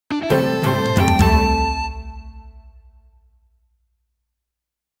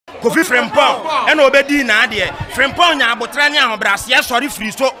Kofi Frimpong ena obedi na ade Frimpong nya abotra ne ahobrase sorry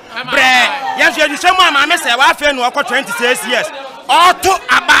free so bre yes you say mo Maame Sewaa afa no okọ 26 years auto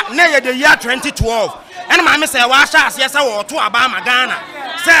aba na ye the year 2012 ena Maame Sewaa sha ase se wo auto aba ma Ghana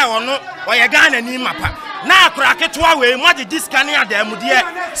se ono oye Ghana ni mapa na akura ketoa we mo de diskane adamude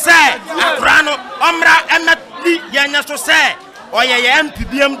se akura no omra emadi yenya so se oye ye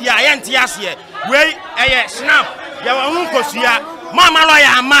MPBM dia ye nte ase we eye snap ye wo nkosua mama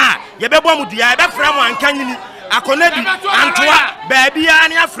lawyer ama ye bebo mudua ye be fra mo ankanyini akonedi antoa baabi ya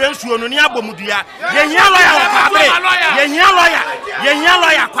ne afra nsuo no ne abomudua ye hia lawyer wa Kwabre ye hia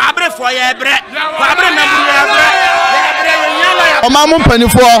lawyer Kwabre for ye bre Kwabre na mu ye bre ye hia lawyer Omamu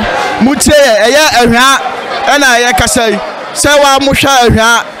mpanifo mutie eye ehwa na ye kasai Sewaa mo hwa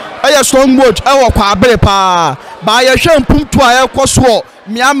ehwa eye strong boat e wo Kwabre pa ba ye hwe mpumtu a ye koso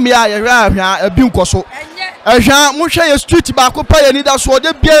miamia ye hwa ahwa abi nkoso ehwa mo hwe ye street ba ko pa ye nida so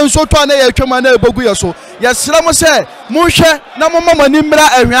de bia nso to na ye twema na ebogu ye so ye sira mo se mo hwe na mo mama ni mra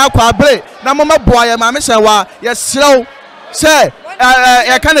ehwa Kwabre na mo maboa ye Maame Sewaa ye sira se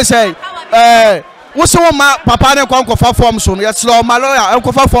ye kan say wo se wo ma papa ne kwankofa form so no ye sira o ma lawyer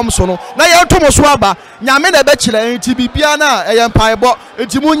enkofa form so no na ye to mo so aba nyame na be kire nti bibia na ye mpaebo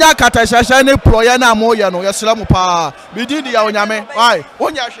nti munya kata hyahya ne proye na mo ye no ye sira mo pa bidi di ya onyame wai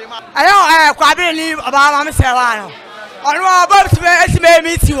wonya hwema ayo Kwabre ni aba Maame Sewaa no ono aba esime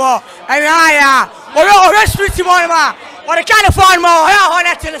meeting wo ayo ya o street mo ma o de California mo ya ho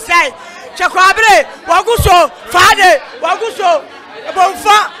na tell say che Kwabre waguso fade waguso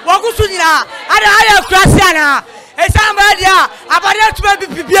bonfa waguso nyina ada krasiana esamba dia abade tuma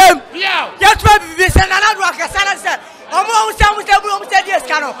bibiem ya tuma bibie se na na do akasana se omo usamu se bulu se dia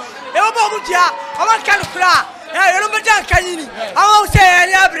skano e omo mu dia omo kan kura e yo me jan kanyini omo se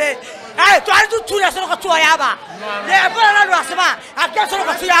ya abre to ari tu na so ko to ya ba le ba na do asema akya so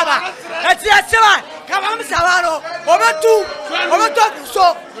ko to ya ba e ti asema ka Maame Sewaa no omo to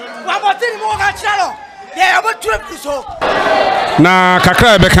so wa botini mo ka chalo ye omo tu so na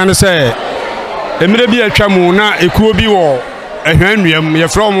kakra be kan se emire bi atwa mu na ekuo bi wo ehwannuam ye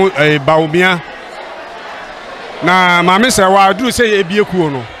from baobia na Maame Sewaa duru se ye bi ekuo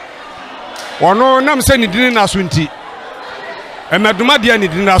no wono nam se ni dini na so nti emeduma de ni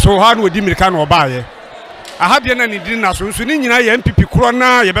dini na so ha na odi mirika na obaaye aha de na ni dini na so nso ni nyina ye MPP kro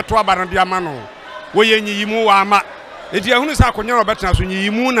na ye beto abana bia ma no wo ye nyiyimu wa ama edi ehunu se akonya no betena so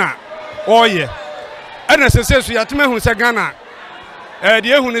nyiyimu na oye ana sese so yatema ehunu se Ghana de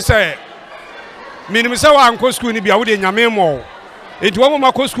ehunu se minim se wa anko school ni bia wo de nyame mo enti wo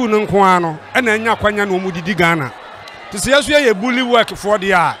ma ko school no nko ano na anya kwanya na omudidi Ghana te se yeso ye bully work for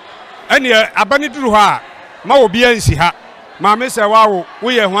the a ene abani duru ha ma obi ansi ha Maame Sewaa wo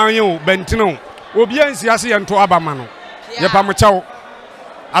ye hwan ye o bentino obi ansi ase ye nto abama no ye pa mo chawo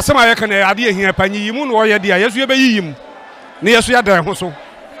asema ye kana ade ehia panyi yimu no ye de a yeso ye be yiyim ne yeso ya dan ho so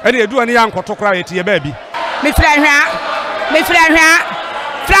ene edu ane ya nkoto kra ye te ye ba bi me fra hwa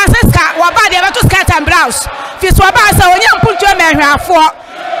Francisca waba de beto skirt and blouse fis waba sa onya mpuntuo me hwafo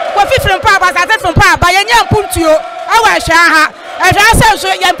wo fifiri mpa ba sa tefiri mpa ba ye nya mpuntuo awa hwa ha ehwa sa so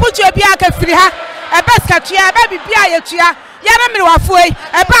ye mpuntuo bia ka firi ha ebeska tua eba bibia ye tua ye be mere wafo yi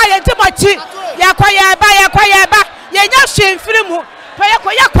eba ye ntimochi ya kwa ye ba ye nya hwe mfiri mu pa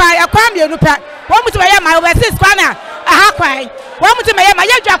ye kwa mienu pa wo mutu ye ma over 6 kwana aha kwai wo mutu me ye ma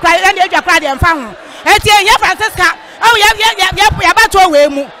ye dwa kwa ye dwa kwa de mfa ho eti ye Francisca oh ya ba to we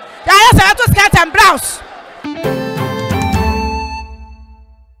mu ya sa to skirt and blouse